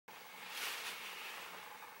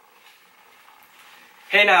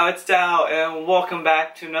Hey now, it's Dao, and welcome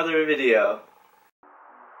back to another video.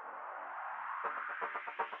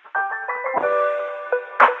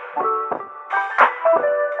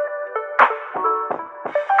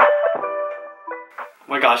 Oh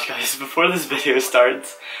my gosh guys, before this video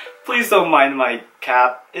starts, please don't mind my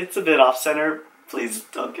cap. It's a bit off center. Please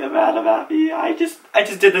don't get mad about me. I just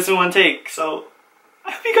did this in one take, so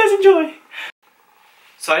I hope you guys enjoy.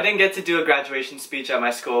 So I didn't get to do a graduation speech at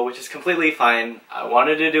my school, which is completely fine. I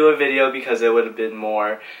wanted to do a video because it would have been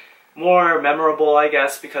more memorable, I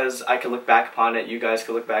guess, because I could look back upon it, you guys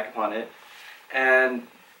could look back upon it. And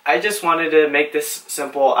I just wanted to make this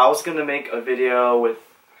simple. I was going to make a video with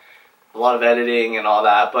a lot of editing and all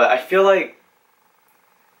that, but I feel like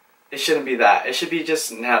it shouldn't be that. It should be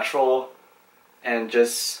just natural and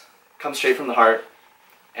just come straight from the heart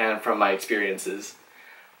and from my experiences.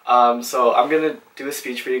 So I'm gonna do a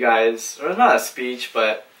speech for you guys, or not a speech,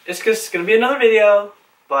 but it's just gonna be another video,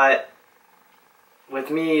 but with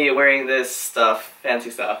me wearing this stuff, fancy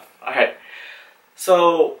stuff. Alright,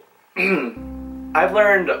 so I've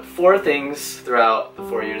learned 4 things throughout the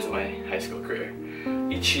 4 years of my high school career.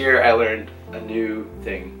 Each year I learned a new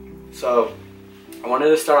thing. So I wanted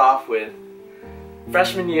to start off with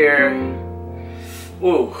freshman year.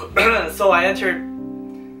 Ooh, so I entered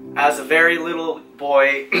as a very little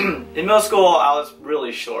boy. In middle school I was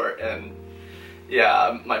really short, and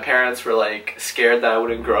yeah, my parents were like scared that I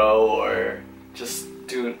wouldn't grow or just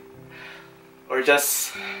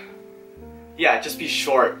be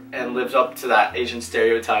short and lived up to that Asian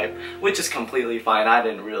stereotype, which is completely fine. I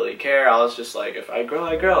didn't really care. I was just like, if I grow,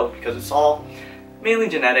 I grow, because it's all mainly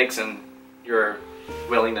genetics and your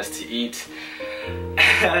willingness to eat.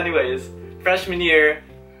 Anyways, freshman year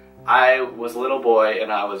I was a little boy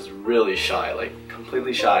and I was really shy, like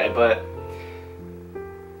completely shy, but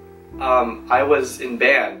I was in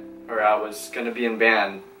band, or I was gonna be in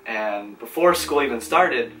band, and before school even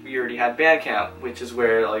started we already had band camp, which is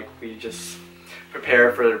where like we just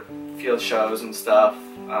prepare for field shows and stuff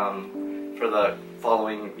for the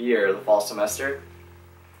following year, the fall semester.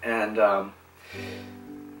 And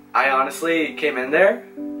I honestly came in there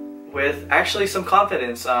with actually some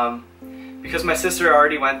confidence. Because my sister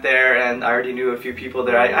already went there and I already knew a few people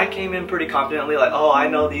there, I came in pretty confidently, like, oh, I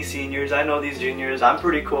know these seniors, I know these juniors, I'm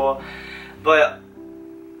pretty cool. But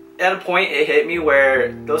at a point it hit me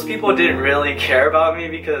where those people didn't really care about me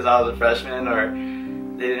because I was a freshman, or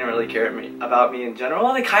they didn't really care about me in general.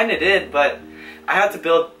 Well, they kind of did, but I had to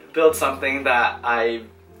build something that I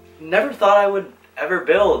never thought I would ever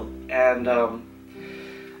build. And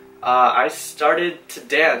I started to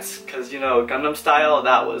dance, because, you know, Gangnam Style,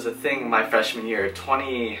 that was a thing my freshman year,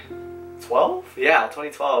 2012? Yeah,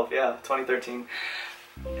 2012, yeah, 2013.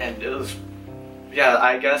 And it was, yeah,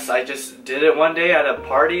 I guess I just did it one day at a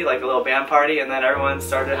party, like a little band party, and then everyone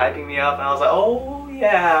started hyping me up, and I was like, oh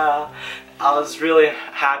yeah. I was really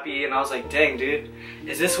happy, and I was like, dang dude,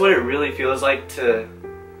 is this what it really feels like to,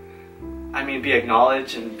 I mean, be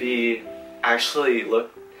acknowledged and be actually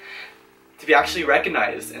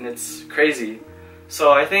recognized? And it's crazy.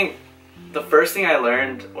 So I think the first thing I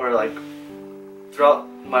learned, or like throughout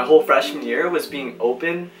my whole freshman year, was being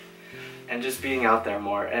open and just being out there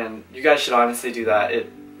more. And you guys should honestly do that. It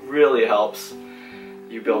really helps.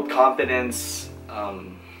 You build confidence,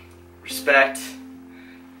 respect,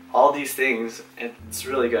 all these things. It's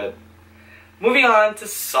really good. Moving on to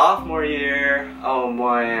sophomore year. Oh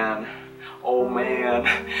man.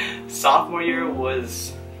 Sophomore year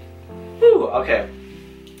was, whew, okay.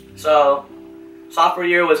 So sophomore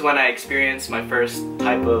year was when I experienced my first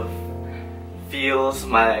type of feels.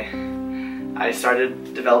 I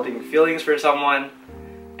started developing feelings for someone,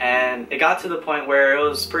 and it got to the point where it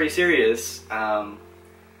was pretty serious. Honestly,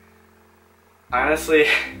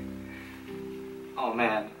 oh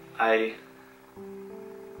man,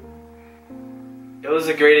 it was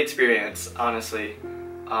a great experience, honestly.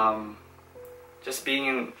 Just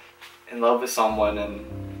being in love with someone, and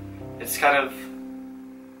it's kind of,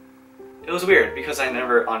 it was weird because I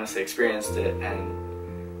never honestly experienced it, and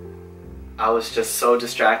I was just so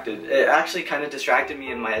distracted. It actually kind of distracted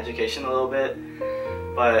me in my education a little bit,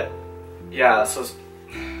 but yeah, so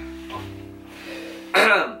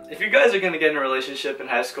if you guys are going to get in a relationship in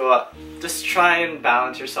high school, just try and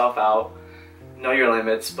balance yourself out, know your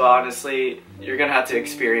limits, but honestly, you're going to have to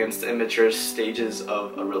experience the immature stages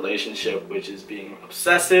of a relationship, which is being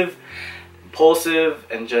obsessive, impulsive,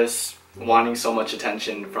 and just wanting so much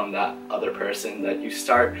attention from that other person that you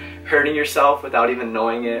start hurting yourself without even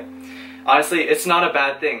knowing it. Honestly, it's not a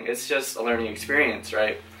bad thing, it's just a learning experience,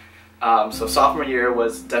 right? So sophomore year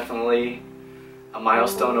was definitely a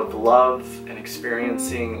milestone of love and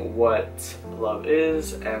experiencing what love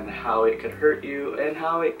is and how it could hurt you and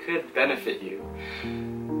how it could benefit you.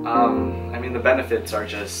 I mean, the benefits are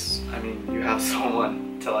just, I mean, you have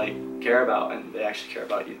someone to like care about, and they actually care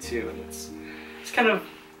about you too, and it's kind of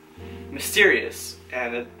mysterious,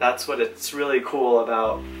 and that's what it's really cool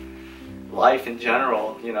about life in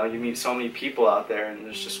general. You know, you meet so many people out there, and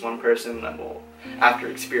there's just one person that will, after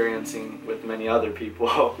experiencing with many other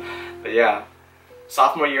people. But yeah,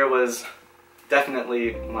 sophomore year was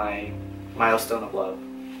definitely my milestone of love.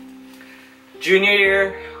 Junior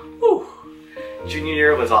year, whew. Junior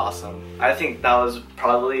year was awesome. I think that was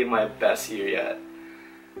probably my best year yet.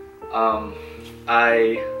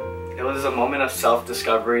 It was a moment of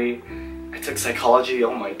self-discovery. I took psychology.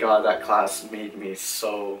 Oh my god, that class made me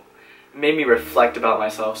reflect about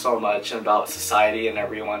myself so much, and about society and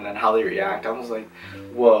everyone and how they react. I was like,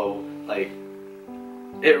 whoa, like,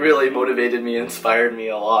 it really motivated me, inspired me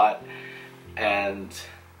a lot, and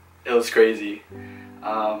it was crazy.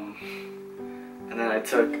 And then I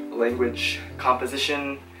took language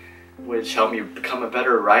composition, which helped me become a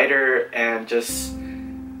better writer and just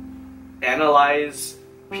analyze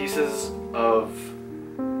pieces of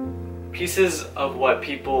what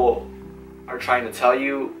people are trying to tell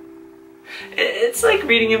you. It's like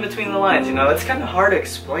reading in between the lines, you know. It's kind of hard to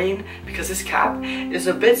explain because this cap is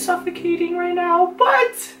a bit suffocating right now,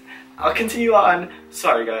 but I'll continue on.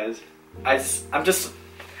 Sorry guys, I'm just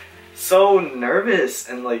so nervous,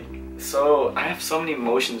 and like, I have so many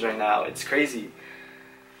emotions right now. It's crazy.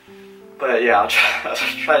 But yeah, I'll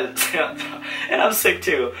try to, and I'm sick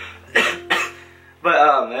too.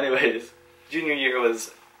 But anyways, junior year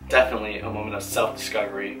was definitely a moment of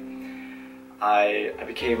self-discovery. I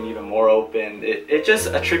became even more open. It just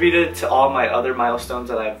attributed to all my other milestones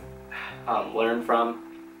that I've learned from,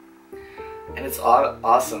 and it's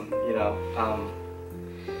awesome, you know.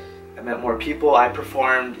 I met more people. I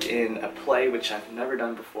performed in a play which I've never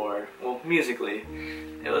done before. Well, musically,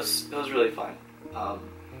 it was really fun. So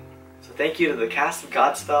thank you to the cast of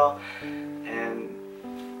Godspell and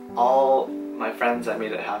all my friends that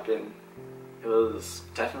made it happen. It was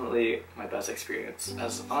definitely my best experience,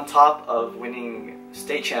 as on top of winning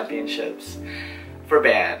state championships for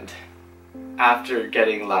band after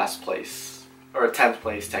getting last place, or 10th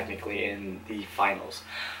place technically, in the finals.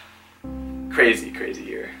 Crazy, crazy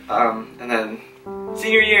year. And then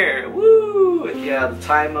senior year, woo! Yeah, the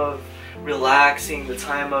time of relaxing, the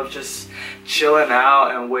time of just chilling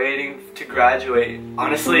out and waiting to graduate.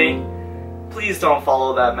 Honestly, please don't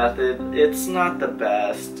follow that method. It's not the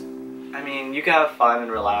best. I mean, you can have fun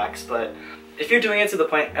and relax, but if you're doing it to the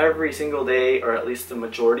point every single day, or at least the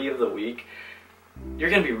majority of the week, you're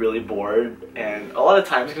gonna be really bored, and a lot of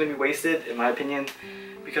time is gonna be wasted, in my opinion,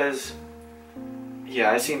 because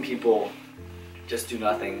yeah, I've seen people just do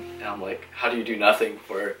nothing, and I'm like, how do you do nothing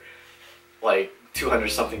for like 200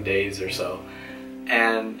 something days or so?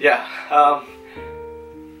 And yeah,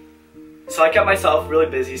 so I kept myself really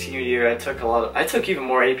busy senior year. I took even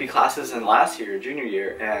more AP classes than last year, junior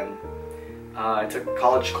year, and I took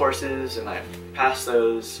college courses and I passed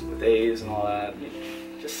those with A's and all that.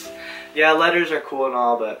 Just, yeah, letters are cool and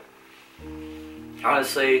all, but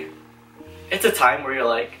honestly, it's a time where you're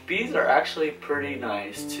like, B's are actually pretty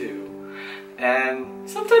nice too. And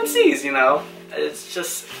sometimes C's, you know. It's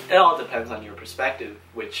just, it all depends on your perspective,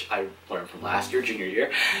 which I learned from last year, junior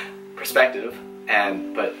year, perspective.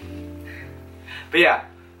 And, but yeah,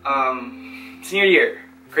 senior year,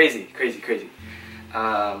 crazy.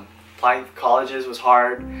 Applying for colleges was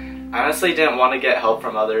hard. I honestly didn't want to get help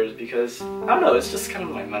from others because, I don't know, it's just kind of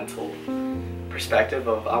my mental perspective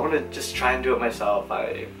of, I want to just try and do it myself.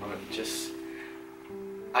 I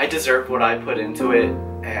deserve what I put into it,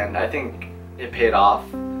 and I think it paid off.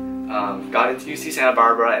 Got into UC Santa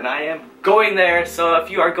Barbara, and I am going there, so if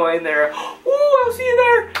you are going there, woo, I'll see you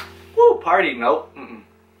there. Woo, party, nope.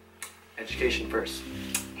 Education first.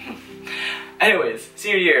 Anyways,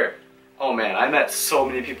 senior year. Oh man, I met so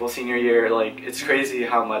many people senior year. Like, it's crazy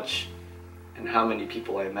how much and how many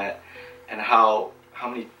people I met, and how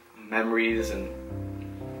many memories and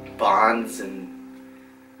bonds and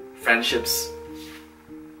friendships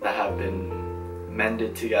that have been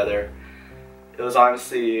mended together. It was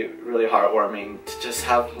honestly really heartwarming to just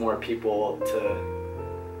have more people to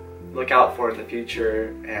look out for in the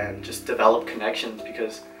future and just develop connections,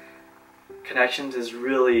 because connections is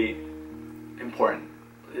really important.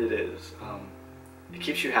 It is. It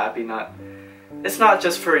keeps you happy. It's not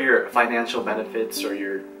just for your financial benefits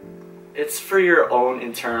or it's for your own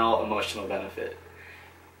internal emotional benefit,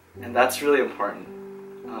 and that's really important.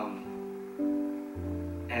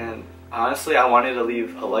 And honestly, I wanted to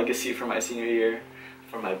leave a legacy for my senior year.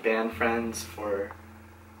 for my band friends, for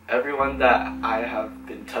everyone that I have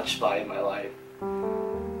been touched by in my life.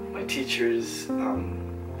 My teachers,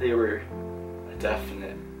 they were a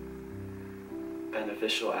definite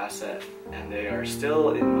beneficial asset, and they are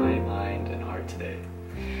still in my mind and heart today.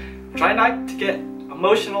 Try not to get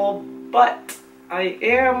emotional, but I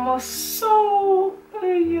am so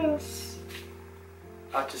yes.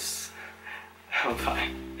 I'm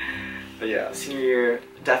fine. But yeah, senior year,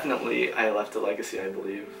 definitely I left a legacy, I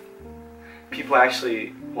believe. People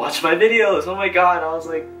actually watch my videos. Oh my god, I was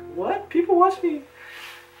like, what? People watch me?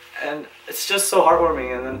 And it's just so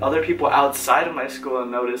heartwarming. And then other people outside of my school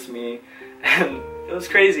noticed me, and it was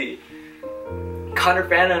crazy. Connor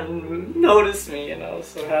Phantom noticed me, and I was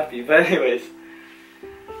so happy. But anyways,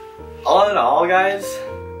 all in all, guys,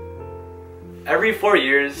 every 4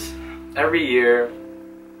 years, every year,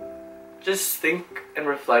 just think and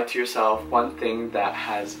reflect to yourself one thing that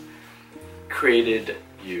has created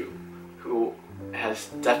you, who has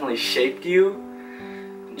definitely shaped you,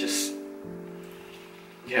 and just,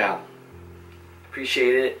 yeah,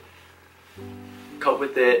 appreciate it, cope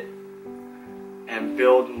with it, and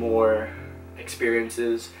build more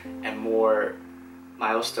experiences and more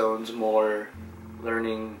milestones, more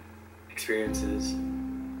learning experiences.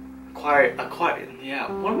 Acquire, yeah,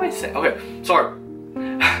 what am I saying? Okay, sorry.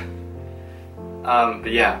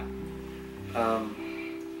 But yeah,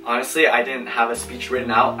 honestly, I didn't have a speech written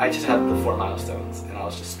out. I just had the 4 milestones, and I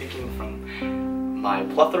was just speaking from my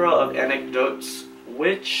plethora of anecdotes,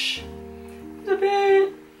 which is a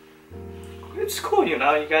bit, it's cool, you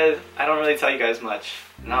know, you guys, I don't really tell you guys much,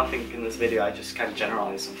 and I don't think in this video I just kind of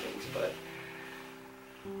generalize some things, but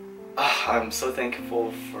I'm so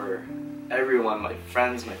thankful for everyone, my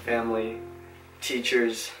friends, my family,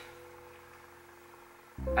 teachers.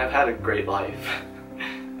 I've had a great life,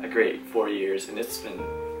 a great 4 years, and it's been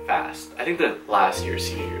fast. I think the last year,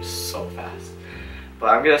 senior year, is so fast. But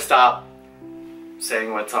I'm gonna stop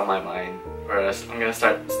saying what's on my mind, or I'm gonna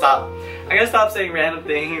stop saying random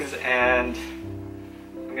things, and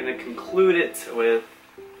I'm gonna conclude it with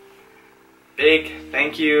big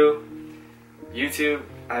thank you, YouTube.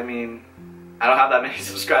 I mean, I don't have that many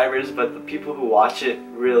subscribers, but the people who watch it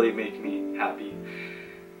really make me happy,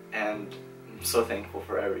 and I'm so thankful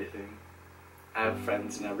for everything. I have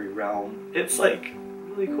friends in every realm. It's like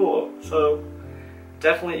really cool. So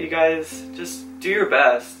definitely, you guys, just do your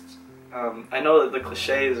best. I know that the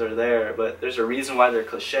cliches are there, but there's a reason why they're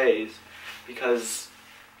cliches, because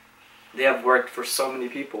they have worked for so many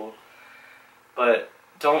people. But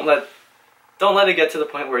don't let it get to the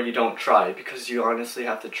point where you don't try, because you honestly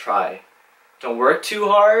have to try. Don't work too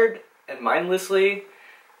hard and mindlessly,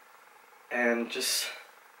 and just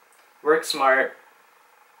work smart,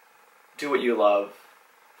 do what you love,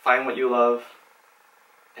 find what you love,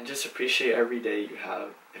 and just appreciate every day you have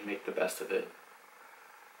and make the best of it.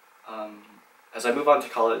 As I move on to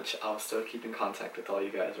college, I'll still keep in contact with all you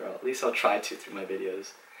guys, or at least I'll try to through my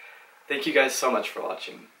videos. Thank you guys so much for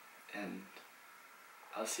watching, and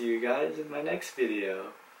I'll see you guys in my next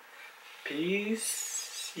video.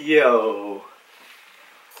 Peace, yo!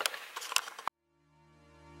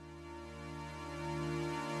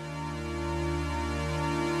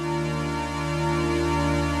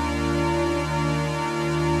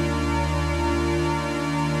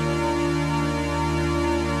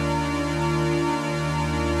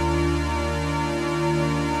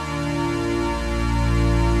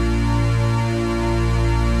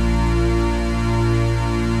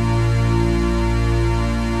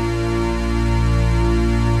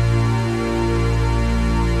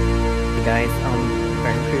 Guys,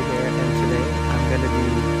 Baron Crew here, and today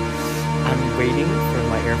I'm waiting for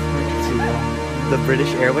my airport to the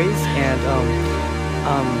British Airways, and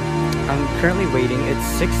I'm currently waiting. It's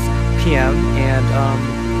 6 p.m. and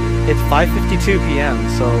it's 5:52 p.m.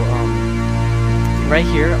 So right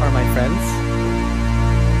here are my friends.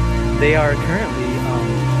 They are currently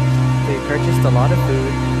they purchased a lot of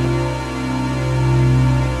food.